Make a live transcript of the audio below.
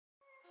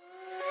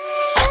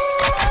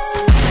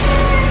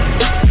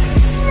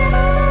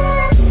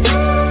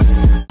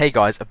Hey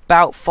guys,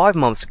 about 5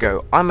 months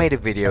ago I made a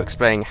video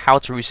explaining how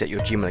to reset your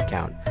Gmail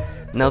account.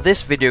 Now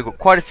this video got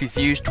quite a few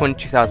views,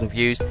 22,000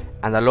 views,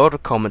 and a lot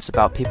of comments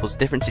about people's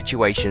different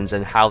situations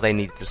and how they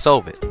needed to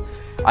solve it.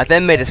 I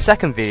then made a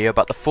second video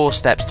about the 4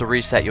 steps to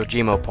reset your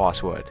Gmail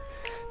password.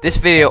 This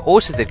video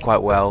also did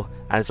quite well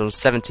and is on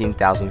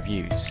 17,000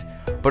 views,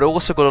 but it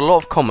also got a lot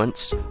of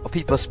comments of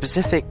people's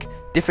specific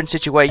different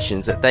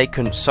situations that they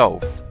couldn't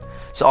solve.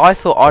 So I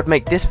thought I'd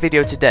make this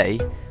video today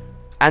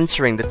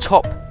answering the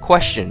top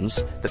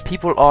questions that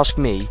people ask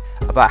me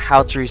about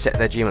how to reset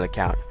their Gmail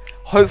account.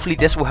 Hopefully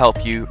this will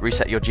help you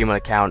reset your Gmail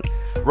account.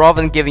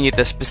 Rather than giving you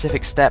the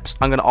specific steps,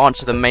 I'm going to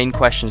answer the main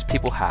questions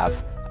people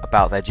have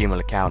about their Gmail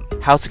account.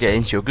 How to get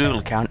into your Google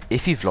account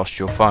if you've lost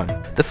your phone.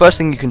 The first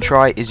thing you can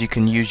try is you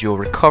can use your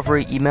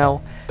recovery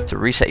email to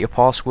reset your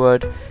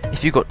password.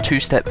 If you've got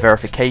 2-step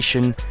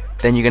verification,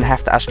 then you're going to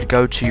have to actually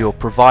go to your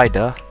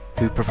provider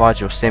who provides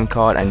your SIM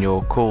card and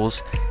your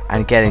calls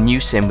and get a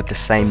new SIM with the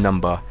same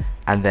number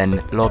and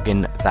then log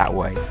in that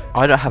way.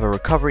 I don't have a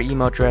recovery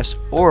email address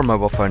or a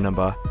mobile phone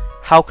number.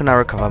 How can I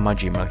recover my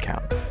Gmail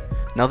account?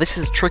 Now this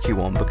is a tricky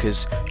one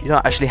because you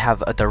don't actually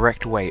have a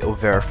direct way of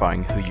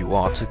verifying who you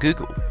are to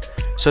Google.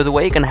 So the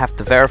way you're going to have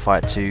to verify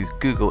it to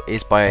Google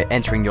is by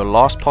entering your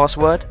last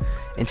password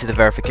into the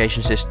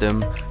verification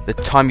system, the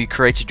time you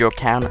created your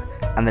account,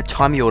 and the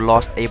time you were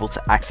last able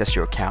to access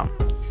your account.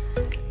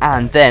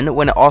 And then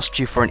when it asks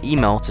you for an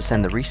email to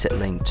send the reset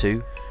link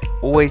to,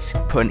 always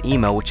put an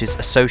email which is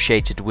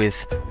associated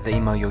with the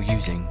email you're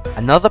using.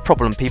 Another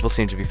problem people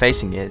seem to be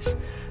facing is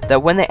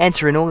that when they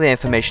enter in all the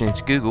information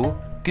into Google,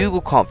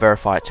 Google can't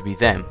verify it to be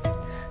them.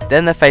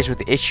 Then they're faced with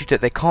the issue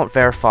that they can't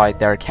verify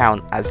their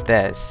account as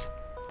theirs.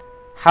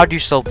 How do you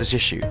solve this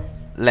issue?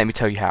 Let me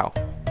tell you how.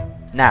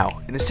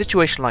 Now, in a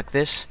situation like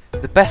this,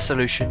 the best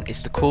solution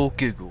is to call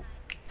Google.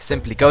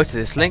 Simply go to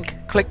this link,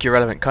 click your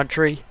relevant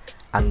country,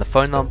 and the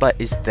phone number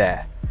is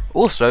there.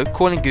 Also,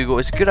 calling Google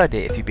is a good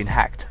idea if you've been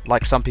hacked,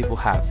 like some people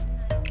have.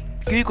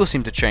 Google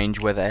seems to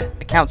change where their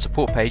account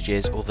support page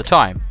is all the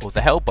time, or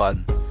the help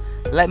button.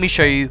 Let me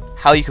show you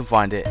how you can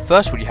find it.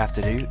 First, what you have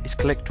to do is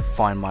click to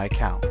find my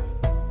account.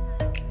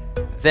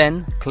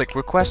 Then, click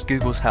request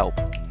Google's help.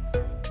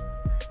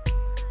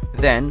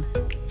 Then,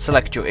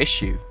 select your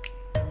issue.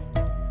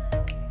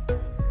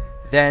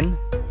 Then,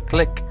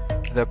 click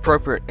the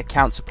appropriate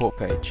account support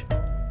page.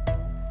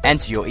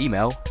 Enter your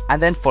email,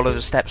 and then follow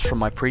the steps from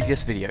my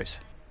previous videos.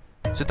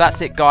 So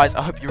that's it guys,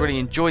 I hope you really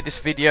enjoyed this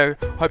video,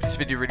 hope this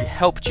video really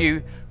helped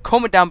you.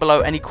 Comment down below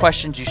any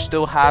questions you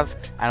still have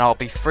and I'll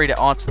be free to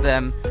answer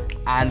them.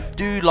 And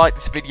do like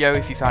this video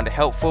if you found it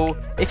helpful.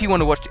 If you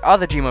want to watch the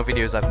other Gmail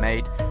videos I've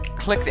made,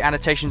 click the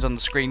annotations on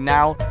the screen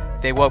now.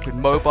 They work with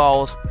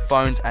mobiles,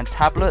 phones and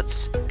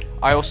tablets.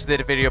 I also did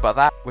a video about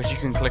that which you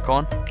can click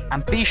on.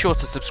 And be sure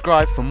to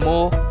subscribe for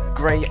more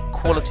great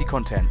quality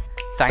content.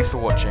 Thanks for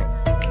watching.